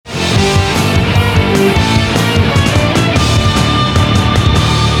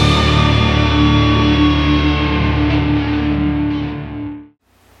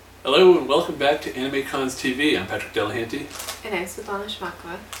to AnimeCons TV. I'm Patrick Delahanty. And I'm Svetlana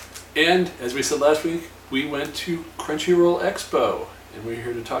Shmakova. And, as we said last week, we went to Crunchyroll Expo, and we're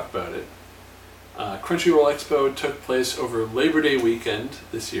here to talk about it. Crunchyroll Expo took place over Labor Day weekend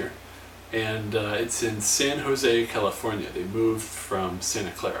this year, and it's in San Jose, California. They moved from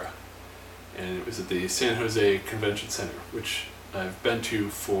Santa Clara, and it was at the San Jose Convention Center, which I've been to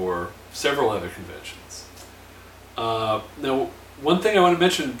for several other conventions. Now, one thing I want to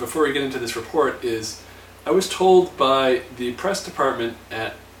mention before we get into this report is I was told by the press department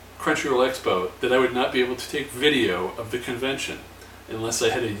at Crunchyroll Expo that I would not be able to take video of the convention unless I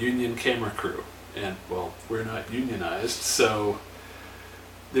had a union camera crew. And, well, we're not unionized, so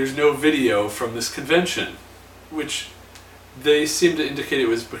there's no video from this convention, which they seem to indicate it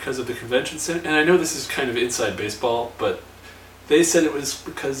was because of the convention center. And I know this is kind of inside baseball, but they said it was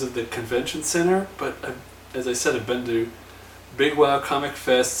because of the convention center. But as I said, I've been to Big Wow Comic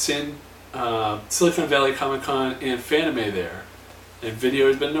Fest, Silicon Valley Comic Con, and Fanime there, and video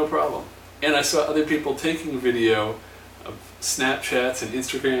has been no problem. And I saw other people taking video of Snapchats and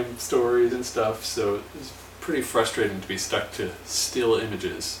Instagram stories and stuff, so it was pretty frustrating to be stuck to still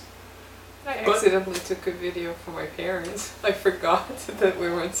images. I accidentally took a video for my parents. I forgot that we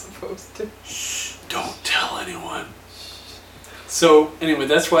weren't supposed to. Shh, don't tell anyone. So anyway,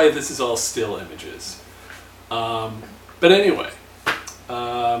 that's why this is all still images. But anyway,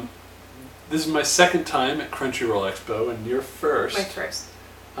 this is my second time at Crunchyroll Expo, and you're first. My first.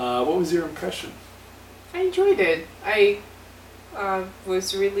 What was your impression? I enjoyed it. I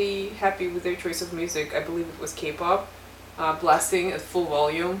was really happy with their choice of music. I believe it was K-pop, blasting at full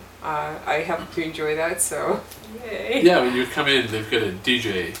volume. I happened to enjoy that, so yay. Yeah, when you come in, they've got a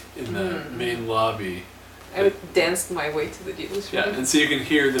DJ in the main lobby. I danced my way to the dealership. Yeah, and so you can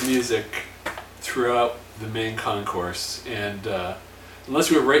hear the music throughout the main concourse, and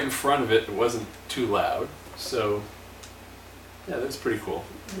unless we were right in front of it, it wasn't too loud. So, yeah, that was pretty cool.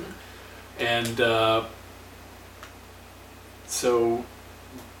 Mm-hmm. And so,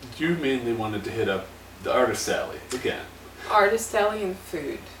 you mainly wanted to hit up the Artist Alley again. Artist Alley and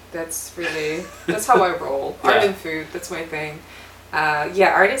food. That's how I roll. Yeah. Art and food, that's my thing.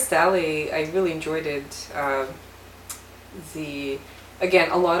 Artist Alley, I really enjoyed it.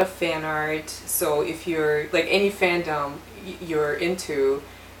 Again, a lot of fan art, so if you're, like, any fandom you're into,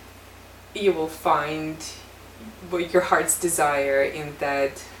 you will find what your heart's desire in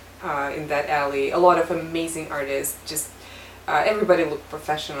that alley. A lot of amazing artists, just everybody looked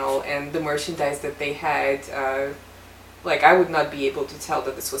professional, and the merchandise that they had, like, I would not be able to tell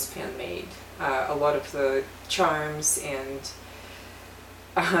that this was fan-made. A lot of the charms and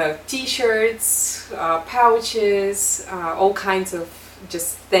t-shirts, pouches, all kinds of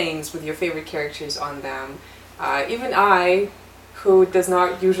just things with your favorite characters on them. Even I, who does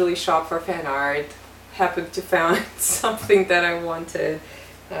not usually shop for fan art, happened to find something that I wanted.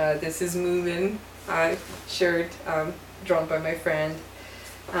 This is Moomin shirt drawn by my friend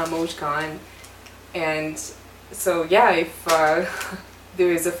Moj Khan. And so yeah, if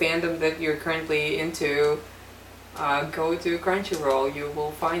there is a fandom that you're currently into, go to Crunchyroll. You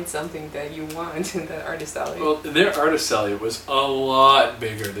will find something that you want in that Artist Alley. Well, their Artist Alley was a lot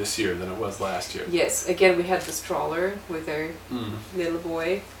bigger this year than it was last year. Yes, again we had the stroller with our little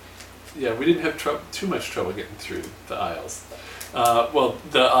boy. Yeah, we didn't have too much trouble getting through the aisles. Well,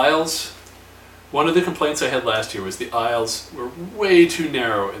 the aisles, one of the complaints I had last year was the aisles were way too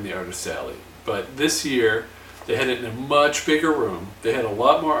narrow in the Artist Alley. But this year, they had it in a much bigger room. They had a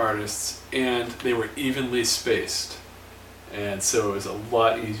lot more artists, and they were evenly spaced. And so it was a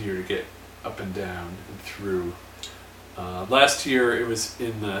lot easier to get up and down and through. Last year, it was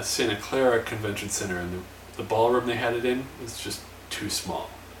in the Santa Clara Convention Center, and the ballroom they had it in was just too small.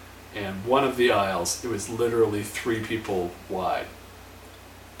 And one of the aisles, it was literally 3 people wide.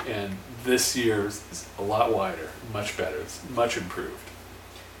 And this year is a lot wider, much better, it's much improved.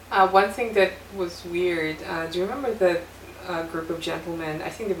 One thing that was weird, do you remember the group of gentlemen? I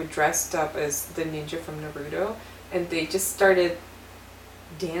think they were dressed up as the ninja from Naruto, and they just started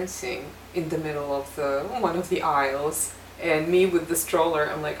dancing in the middle of one of the aisles. And me with the stroller,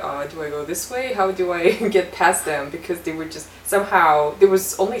 I'm like, do I go this way? How do I get past them? Because they were just, somehow, there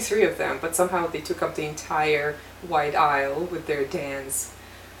was only 3 of them, but somehow they took up the entire wide aisle with their dance.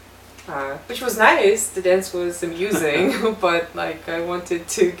 Which was nice, the dance was amusing, but like I wanted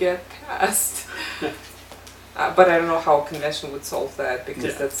to get past. But I don't know how a convention would solve that,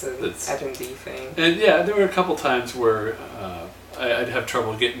 because that's an F&B thing. And yeah, there were a couple times where I'd have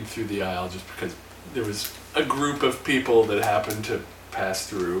trouble getting through the aisle just because there was a group of people that happened to pass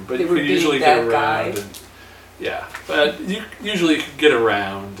through, but you could usually get around. And, yeah, but you usually could get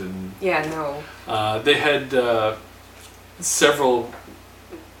around, and Yeah, no. They had several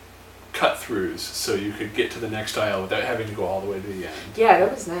cut-throughs, so you could get to the next aisle without having to go all the way to the end. Yeah,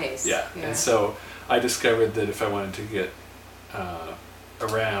 that was nice. Yeah, and so I discovered that if I wanted to get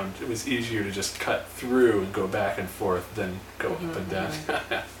around, it was easier to just cut through and go back and forth than go up and down.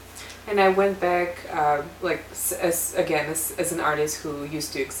 And I went back, as an artist who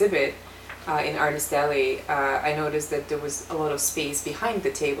used to exhibit in Artist Alley, I noticed that there was a lot of space behind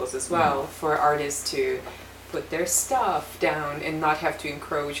the tables as well for artists to put their stuff down and not have to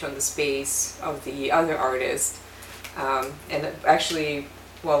encroach on the space of the other artist. And actually,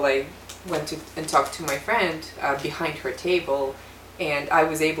 while I went to and talked to my friend behind her table, and I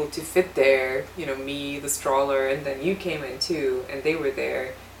was able to fit there, me, the stroller, and then you came in too, and they were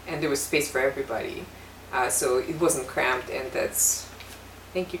there, and there was space for everybody. So it wasn't cramped, and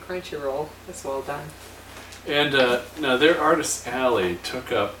thank you Crunchyroll, that's well done. And now their Artist Alley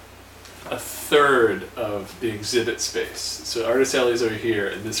took up a third of the exhibit space. So Artist Alley is over here,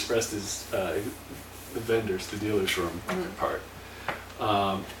 and this rest is the vendors, the dealer's room part.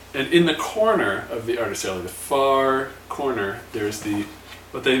 And in the corner of the Artist Alley, the far corner, there's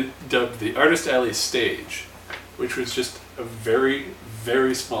what they dubbed the Artist Alley stage, which was just a very,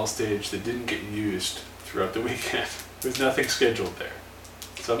 very small stage that didn't get used throughout the weekend. There was nothing scheduled there.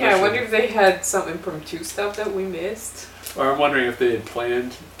 So I wonder if they had some impromptu stuff that we missed. Or I'm wondering if they had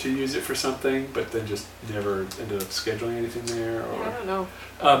planned to use it for something, but then just never ended up scheduling anything there. Or, I don't know.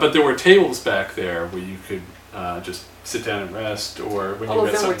 But there were tables back there where you could just sit down and rest, or when all you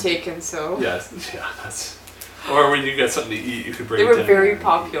of them were taken, so that's. Or when you got something to eat, you could bring. They were very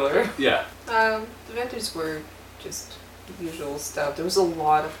popular. Yeah. The vendors were just usual stuff. There was a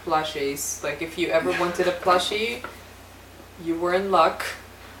lot of plushies. Like if you ever wanted a plushie, you were in luck.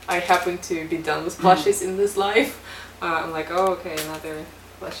 I happened to be done with plushies in this life. I'm like, oh, okay, another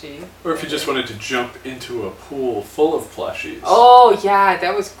plushie. Or if you just wanted to jump into a pool full of plushies. Oh yeah,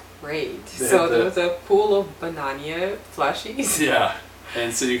 that was great. So there was a pool of Banania plushies. Yeah,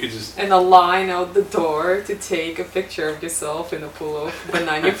 and so you could just... And a line out the door to take a picture of yourself in a pool of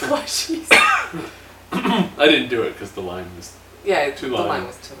Banania plushies. I didn't do it because the line was too long. The line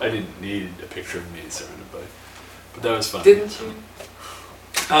was too long. I didn't need a picture of me surrounded by... But that was fun. Didn't you?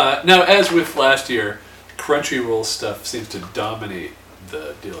 Now, as with last year, Crunchyroll stuff seems to dominate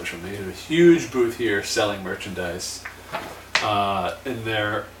the dealership. They have a huge booth here selling merchandise. In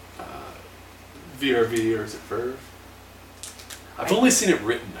their VRV, or is it Verve? I've only seen it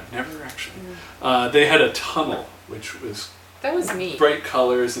written. I've never actually. They had a tunnel, which was that was neat. Bright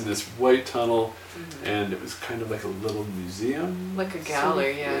colors in this white tunnel, and it was kind of like a little museum, like a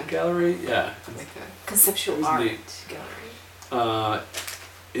gallery, a gallery, yeah, like a conceptual art gallery.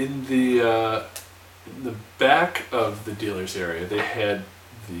 In the back of the dealer's area, they had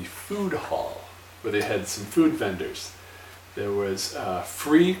the food hall, where they had some food vendors. There was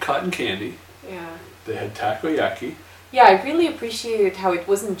free cotton candy. Yeah. They had takoyaki. Yeah, I really appreciated how it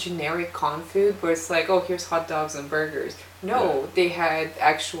wasn't generic con food where it's like, oh, here's hot dogs and burgers. No, they had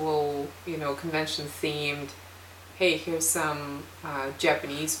actual, convention themed, hey, here's some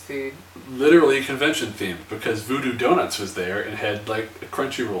Japanese food. Literally convention themed, because Voodoo Donuts was there and had like a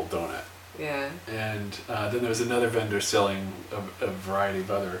Crunchyroll donut. Yeah. And then there was another vendor selling a variety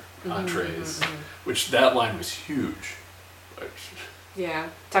of other entrees, which that line was huge. Yeah,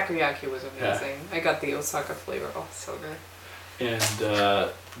 takoyaki was amazing. Yeah. I got the Osaka flavor. Oh, so good. And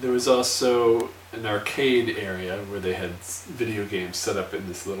there was also an arcade area where they had video games set up in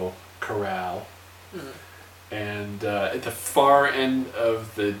this little corral. And at the far end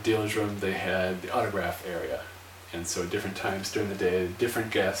of the dealer's room, they had the autograph area. And so at different times during the day,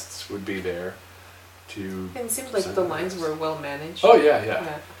 different guests would be there to... And it seemed like the lines were well managed. Oh,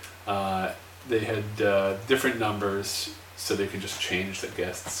 yeah. They had different numbers, so they could just change the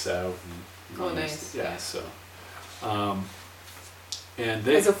guests out. And nice. Yeah, so... and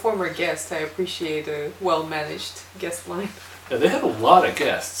as a former guest, I appreciate a well-managed guest line. Yeah, they had a lot of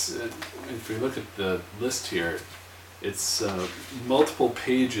guests. If we look at the list here, it's multiple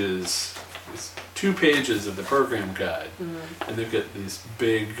pages. It's 2 pages of the program guide, and they've got these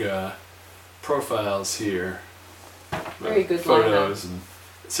big profiles here. Very good photos, lineup. And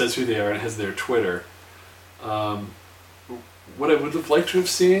it says who they are, and it has their Twitter. What I would have liked to have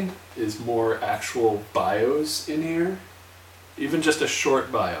seen is more actual bios in here, even just a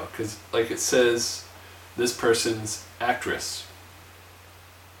short bio, because like it says, this person's actress.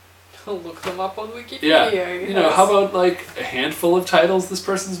 Look them up on Wikipedia. Yeah, how about like a handful of titles this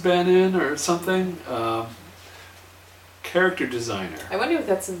person's been in or something? Character designer. I wonder if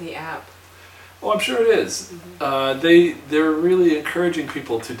that's in the app. Oh, I'm sure it is. They're really encouraging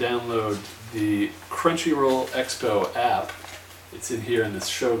people to download the Crunchyroll Expo app. It's in here in this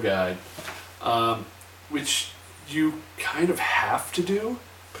show guide, which you kind of have to do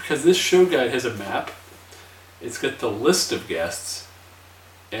because this show guide has a map. It's got the list of guests,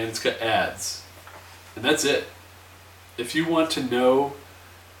 and it's got ads, and that's it. If you want to know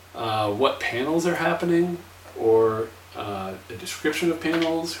what panels are happening or a description of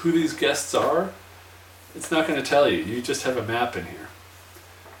panels, who these guests are, it's not going to tell you. You just have a map in here.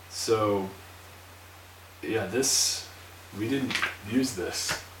 So, yeah, we didn't use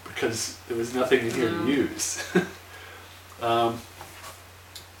this because there was nothing in here to use.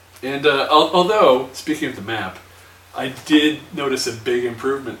 Although, speaking of the map, I did notice a big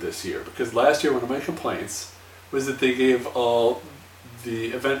improvement this year because last year one of my complaints was that they gave all the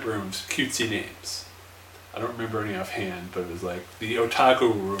event rooms cutesy names. I don't remember any offhand, but it was like the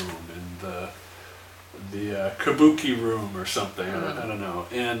Otaku room and the Kabuki room or something. I don't know.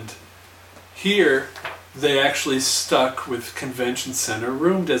 And here they actually stuck with convention center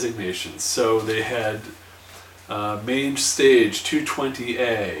room designations. So they had main stage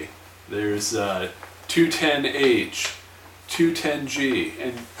 220A. There's 210H, 210G,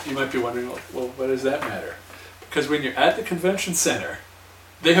 and you might be wondering, well, what does that matter? Because when you're at the convention center,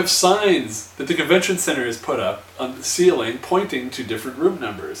 they have signs that the convention center has put up on the ceiling pointing to different room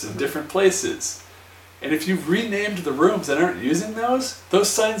numbers in different places. And if you've renamed the rooms and aren't using those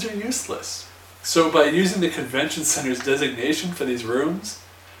signs are useless. So by using the convention center's designation for these rooms,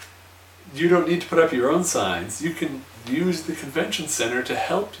 you don't need to put up your own signs. You can use the convention center to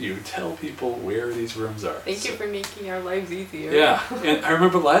help you tell people where these rooms are. Thank you for making our lives easier. Yeah, and I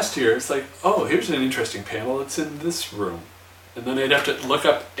remember last year, it's like, oh, here's an interesting panel, it's in this room. And then I'd have to look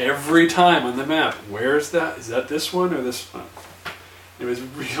up every time on the map, where's that? Is that this one or this one? It was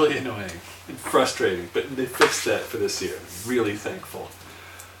really annoying and frustrating, but they fixed that for this year. I'm really thankful.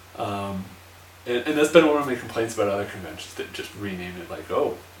 And that's been one of my complaints about other conventions, that just rename it like,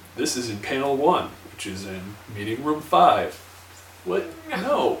 oh, this is in panel 1, which is in meeting room 5. What?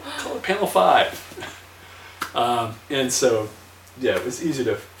 No, call it panel 5. And so, yeah, it was easy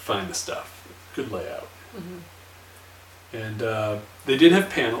to find the stuff. Good layout. Mm-hmm. And they did have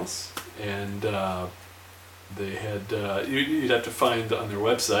panels, and they had, you'd have to find on their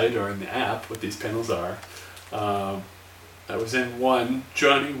website or in the app what these panels are. I was in one.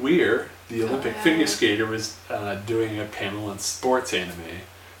 Johnny Weir, the Olympic figure skater, was doing a panel on sports anime.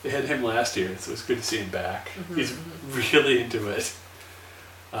 They had him last year, so it was good to see him back. Mm-hmm. He's really into it.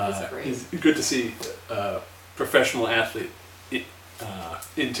 That's great. It's good to see a professional athlete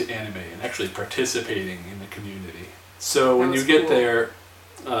into anime and actually participating in the community. So when you get there,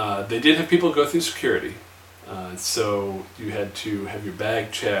 they did have people go through security. So you had to have your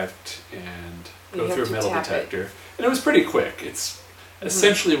bag checked and go through a metal detector. And it was pretty quick. It's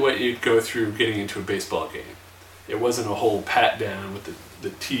essentially what you'd go through getting into a baseball game. It wasn't a whole pat down with the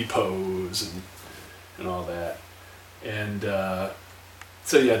T-pose and all that. And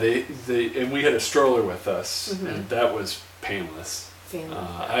so yeah, and we had a stroller with us, and that was painless.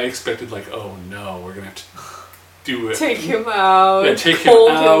 I expected like, oh no, we're gonna have to do it. Take him out. Yeah, take him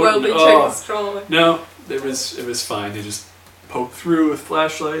out. While they check the stroller. No, it was fine. They just poke through with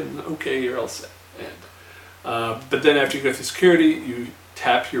flashlight and okay, you're all set. And but then after you go through security, you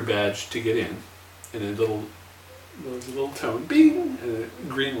tap your badge to get in, and there's a little tone, bing, and a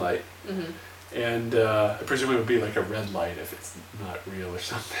green light. Mm-hmm. And I presume it would be like a red light if it's not real or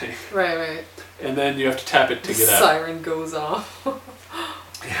something. Right. And then you have to tap it to get out. The siren goes off.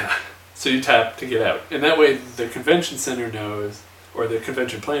 Yeah. So you tap to get out. And that way the convention center knows, or the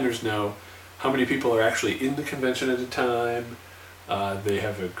convention planners know, how many people are actually in the convention at a time. They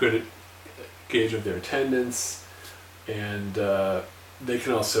have a good gauge of their attendance. And they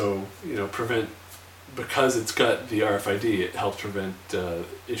can also, prevent, because it's got the RFID, it helps prevent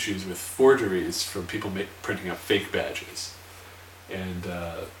issues with forgeries from people printing out fake badges. And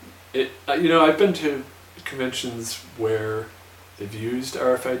I've been to conventions where they've used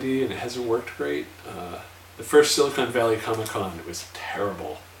RFID and it hasn't worked great. The first Silicon Valley Comic-Con, it was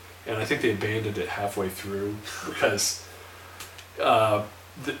terrible. And I think they abandoned it halfway through because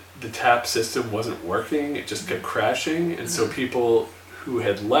the tap system wasn't working. It just kept crashing. And so people who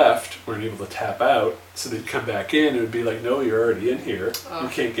had left weren't able to tap out, so they'd come back in and it would be like, no, you're already in here. You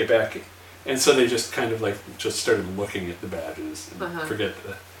can't get back in. And so they just kind of just started looking at the badges and forget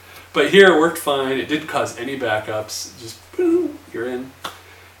that. But here it worked fine. It didn't cause any backups. Just boom, you're in.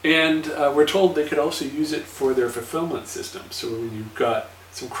 And we're told they could also use it for their fulfillment system. So when you've got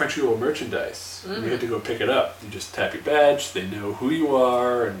some Crunchyroll merchandise and you had to go pick it up, you just tap your badge, they know who you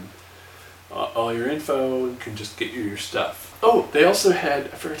are, and all your info and can just get you your stuff. Oh, they also had,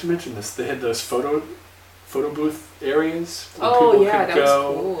 I forgot to mention this, they had those photo booth areas where Oh people yeah, could that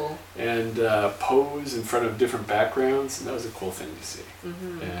go was cool. and pose in front of different backgrounds, and that was a cool thing to see.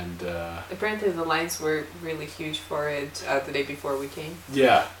 Hmm. And Apparently the lines were really huge for it the day before we came.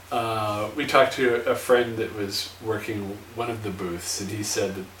 yeah, we talked to a friend that was working one of the booths, and he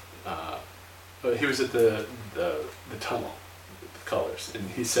said that he was at the tunnel, the colors, and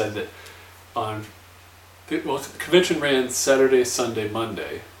he said that the convention ran Saturday, Sunday,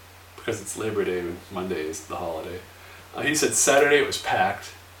 Monday, because it's Labor Day and Monday is the holiday. He said Saturday it was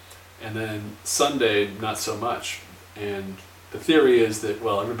packed, and then Sunday not so much. And the theory is that,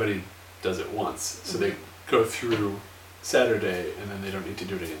 well, everybody does it once, so they go through Saturday and then they don't need to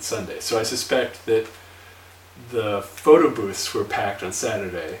do it again Sunday. So I suspect that the photo booths were packed on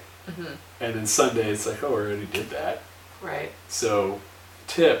Saturday, and then Sunday it's like, oh, we already did that. Right. So,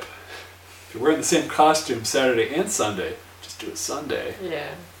 tip, if you're wearing the same costume Saturday and Sunday, just do it Sunday. Yeah.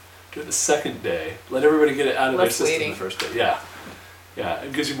 Do it the second day. Let everybody get it out of Less their system waiting. the first day. Yeah. Yeah,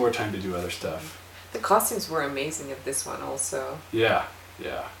 it gives you more time to do other stuff. The costumes were amazing at this one also. Yeah,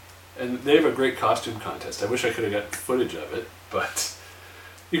 yeah. And they have a great costume contest. I wish I could have got footage of it, but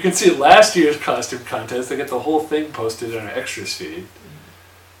you can see last year's costume contest. They got the whole thing posted on our extras feed.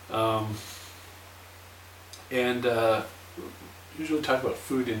 And usually talk about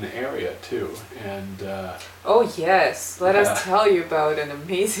food in the area too. And Oh yes, let Yeah. us tell you about an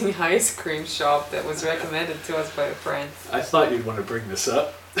amazing ice cream shop that was recommended to us by a friend. I thought you'd want to bring this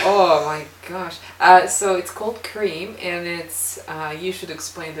up. Oh my gosh. So it's called Cream, and it's, you should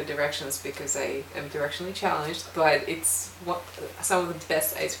explain the directions because I am directionally challenged, but it's some of the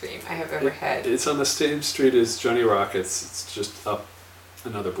best ice cream I have ever had. It's on the same street as Johnny Rockets. It's just up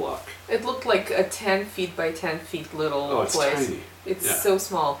another block. It looked like a 10 feet by 10 feet little Oh, it's place. tiny. It's Yeah. so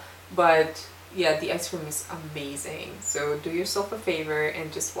small, but yeah, the ice cream is amazing. So do yourself a favor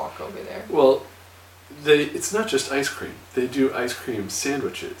and just walk over there. Well, it's not just ice cream. They do ice cream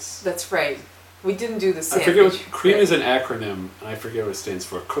sandwiches. That's right. We didn't do the I sandwich. forget what cream right? is an acronym, and I forget what it stands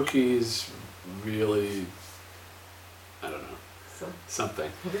for. Cookies, really, I don't know, So,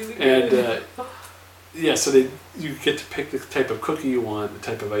 something. really And good. yeah, so you get to pick the type of cookie you want, the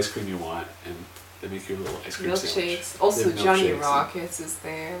type of ice cream you want, and they make you a little ice cream sandwich. Milkshakes. Also, They have Johnny milkshakes. Rockets is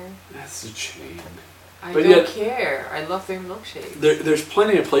there. That's a chain. I But don't yet- care. I love their milkshakes. There's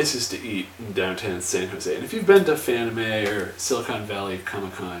plenty of places to eat in downtown San Jose, and if you've been to Fanime or Silicon Valley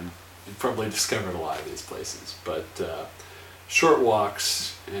Comic Con, you've probably discovered a lot of these places. But short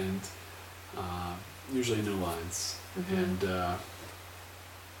walks and usually no lines. And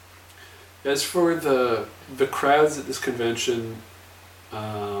as for the crowds at this convention,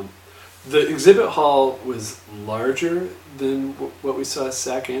 the exhibit hall was larger than what we saw at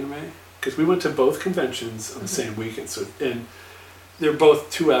SAC Anime, because we went to both conventions on the same weekend. So, and they're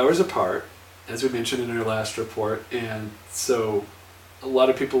both 2 hours apart, as we mentioned in our last report. And so a lot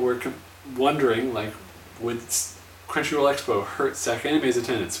of people were wondering, like, would Crunchyroll Expo hurt SAC Anime's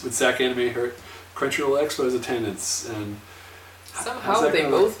attendance? Would SAC Anime hurt Crunchyroll Expo's attendance? And how's Somehow that they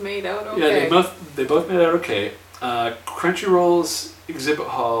gonna both made out okay. Yeah, they both made out okay. Crunchyroll's exhibit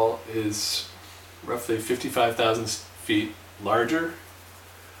hall is roughly 55,000 feet larger.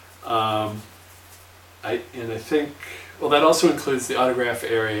 I think, well, that also includes the autograph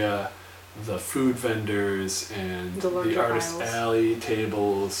area, the food vendors, and The the larger artist aisles. alley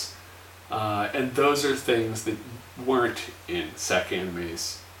tables, and those are things that weren't in SAC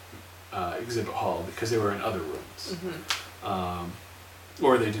Anime's exhibit hall because they were in other rooms.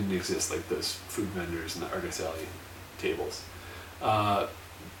 Or they didn't exist, like those food vendors and the artist alley tables.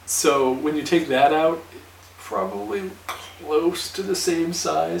 So when you take that out, probably close to the same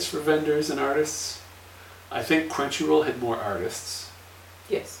size for vendors and artists. I think Crunchyroll had more artists.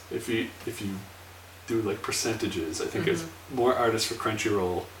 Yes. If you do like percentages, I think it's more artists for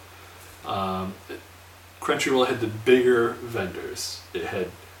Crunchyroll. Crunchyroll had the bigger vendors. It had,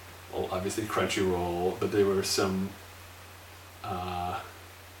 well, obviously Crunchyroll, but there were some.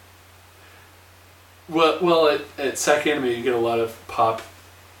 At SAC Anime you get a lot of pop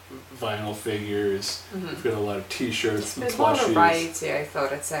vinyl figures. You've got a lot of T-shirts and There's more plushies. variety, I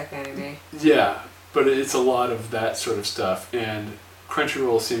thought, at SAC Anime. Yeah, but it's a lot of that sort of stuff, and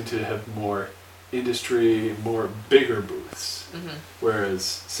Crunchyroll seemed to have more industry, more bigger booths, whereas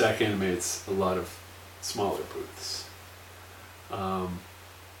SAC Anime it's a lot of smaller booths.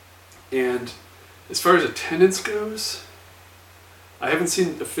 And as far as attendance goes, I haven't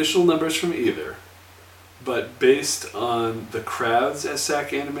seen official numbers from either, but based on the crowds at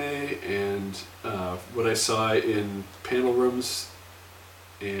SAC Anime and what I saw in panel rooms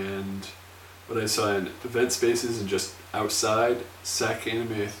and what I saw in event spaces and just outside, SAC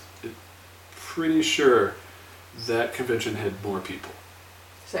Anime, pretty sure that convention had more people.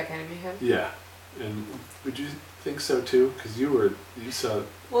 Second Anime Head? Yeah. And would you think so too? Because you saw...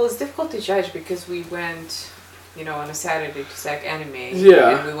 Well, it's difficult to judge because we went, on a Saturday to SAC Anime.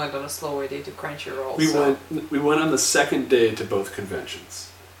 Yeah. And we went on a slower day to Crunchyroll. We went on the second day to both conventions.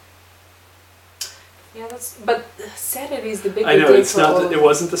 Yeah, but Saturday is the bigger I know, day it's for not. all It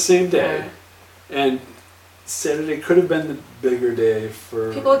wasn't the same day. Yeah. And Saturday could have been the bigger day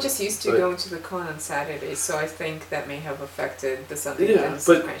for... People are just used to but- going to the con on Saturdays, so I think that may have affected the Sunday Yeah, events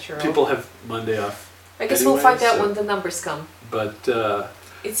but Crunchyroll. people have Monday off. I guess anyway, we'll find out so- when the numbers come. But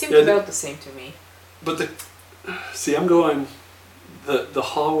It seemed Yeah, about the same to me. I'm going... The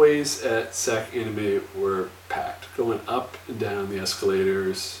hallways at SAC Anime were packed. Going up and down the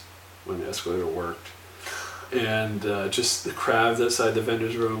escalators when the escalator worked. And just the crowds outside the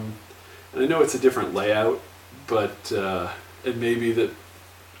vendor's room. And I know it's a different layout, but and maybe that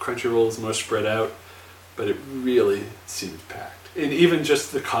Crunchyroll is more spread out, but it really seemed packed. And even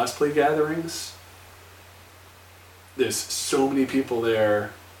just the cosplay gatherings, there's so many people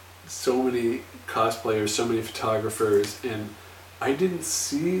there, so many cosplayers, so many photographers, and I didn't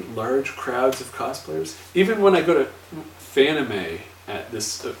see large crowds of cosplayers. Even when I go to Fanime at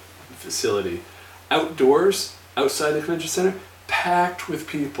this facility, outdoors, outside the convention center, packed with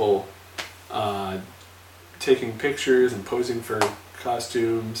people taking pictures and posing for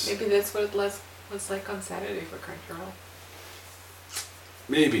costumes. Maybe that's what it was like on Saturday for Crunchyroll.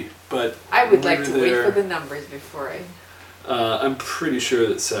 Maybe, but I would when like we to were wait there, for the numbers before I... I'm pretty sure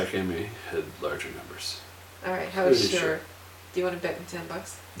that SAC Anime had larger numbers. Alright, how Pretty sure? sure. Do you want to bet me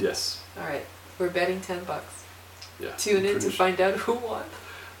 $10? Yes. Alright, we're betting $10. Yeah. Tune I'm in pretty to find out who won.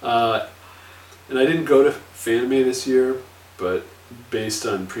 And I didn't go to Fanime this year, but based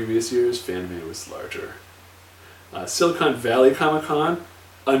on previous years, Fanime was larger. Silicon Valley Comic Con,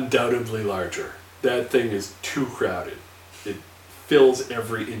 undoubtedly larger. That thing is too crowded. It fills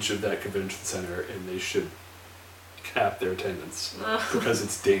every inch of that convention center, and they should cap their attendance because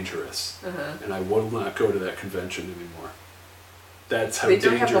it's dangerous. Uh-huh. And I will not go to that convention anymore. That's how They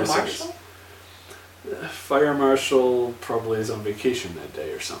don't dangerous have a it is. marshal? Fire marshal probably is on vacation that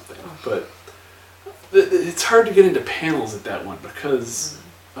day or something. Oh. But it's hard to get into panels at that one because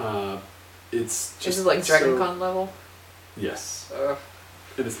it's just Is it like Dragon so- Con level? Yes, Ugh.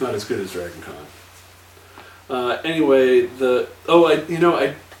 and it's not as good as Dragon Con. Anyway,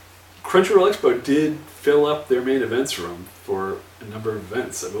 Crunchyroll Expo did fill up their main events room for a number of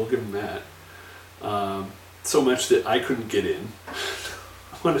events. I will give them that. So much that I couldn't get in.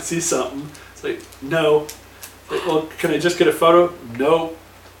 I want to see something. It's like, no. Like, well, can I just get a photo? No.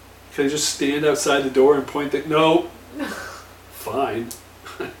 Can I just stand outside the door and point that? No. Fine.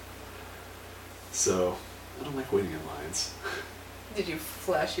 So, I don't like waiting in lines. Did you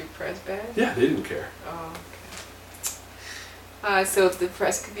flash your press badge? Yeah, they didn't care. Oh, okay. So if the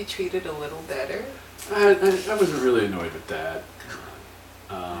press could be treated a little better. I wasn't really annoyed with that.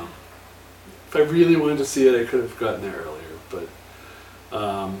 If I really wanted to see it, I could have gotten there earlier, but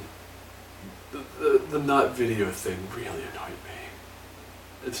the not video thing really annoyed me.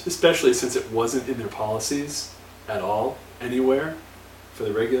 It's, especially since it wasn't in their policies at all, anywhere, for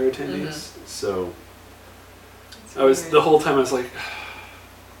the regular attendees. So That's I was weird. the whole time I was like,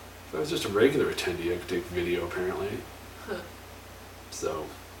 if I was just a regular attendee, I could take video apparently. Huh. So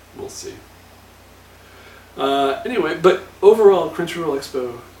we'll see. Anyway, but overall, Crunchyroll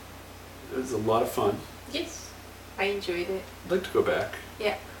Expo was a lot of fun. Yes, I enjoyed it. I'd like to go back.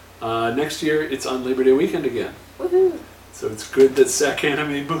 Yeah. Next year, it's on Labor Day weekend again. Woohoo! So it's good that SAC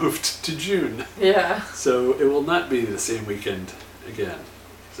Anime moved to June. Yeah. So it will not be the same weekend again.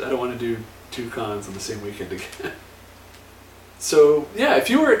 'Cause I don't want to do two cons on the same weekend again. So yeah, if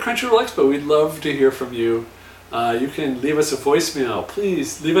you were at Crunchyroll Expo, we'd love to hear from you. You can leave us a voicemail.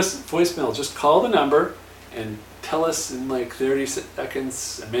 Please leave us a voicemail. Just call the number and tell us in like 30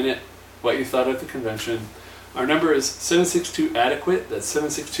 seconds, a minute, what you thought of the convention. Our number is 762-ADEQUATE. That's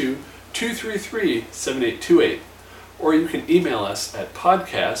 762-233-7828. Or you can email us at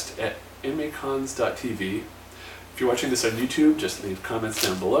podcast@animecons.tv. If you're watching this on YouTube, just leave comments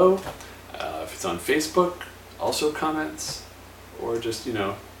down below. If it's on Facebook, also comments. Or just,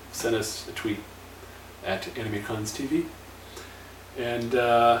 send us a tweet at AnimeConsTV. And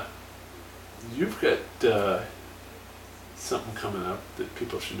you've got something coming up that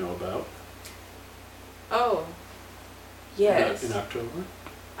people should know about. Oh. Yes. In October.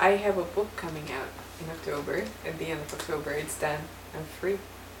 I have a book coming out in October. At the end of October, it's done. I'm free.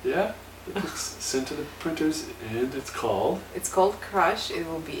 Yeah? It gets sent to the printers, and it's called. It's called Crush. It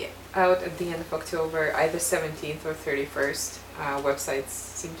will be out at the end of October, either 17th or 31st. Websites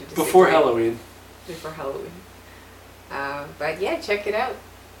seem to disagree. Before Halloween. Before Halloween. But yeah, check it out.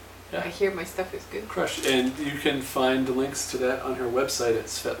 Yeah. I hear my stuff is good. Crush. And you can find the links to that on her website at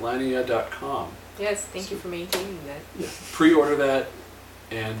svetlania.com. Yes, thank you for maintaining that. Yeah. Pre-order that,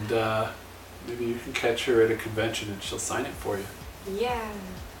 and maybe you can catch her at a convention and she'll sign it for you. Yeah.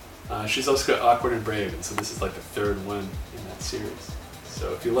 She's also got Awkward and Brave, and so this is like the third one in that series.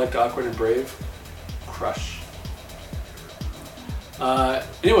 So if you liked Awkward and Brave, Crush.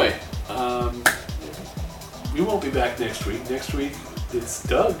 Anyway, we won't be back next week. Next week it's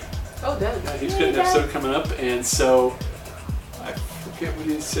Doug. Oh, Doug. Yeah, he's got an episode coming up, and so I forget what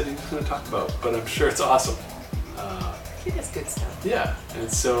he said he was going to talk about, but I'm sure it's awesome. He does good stuff. Yeah,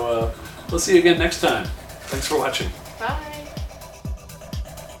 and so we'll see you again next time. Thanks for watching.